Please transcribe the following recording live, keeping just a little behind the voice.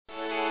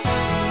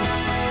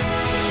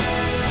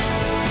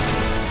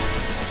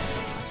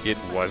It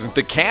wasn't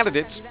the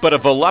candidates, but a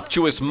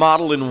voluptuous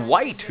model in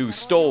white who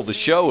stole the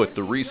show at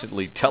the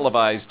recently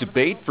televised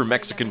debate for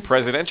Mexican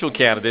presidential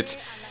candidates.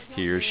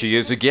 Here she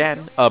is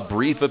again, a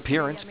brief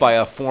appearance by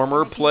a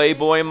former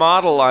Playboy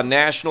model on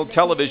national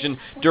television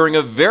during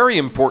a very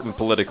important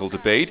political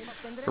debate.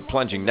 Her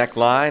plunging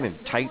neckline and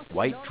tight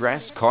white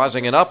dress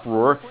causing an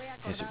uproar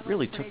as it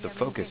really took the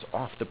focus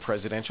off the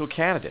presidential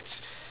candidates.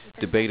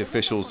 Debate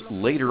officials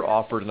later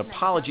offered an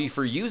apology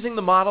for using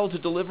the model to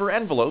deliver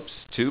envelopes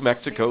to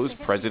Mexico's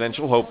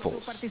presidential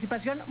hopefuls.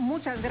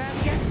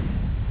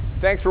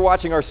 Thanks for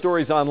watching our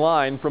stories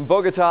online. From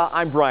Bogota,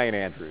 I'm Brian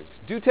Andrews.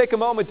 Do take a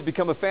moment to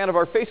become a fan of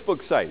our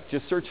Facebook site.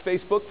 Just search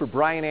Facebook for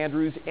Brian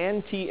Andrews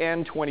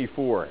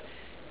NTN24.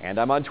 And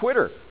I'm on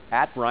Twitter,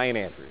 @Brian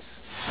Andrews.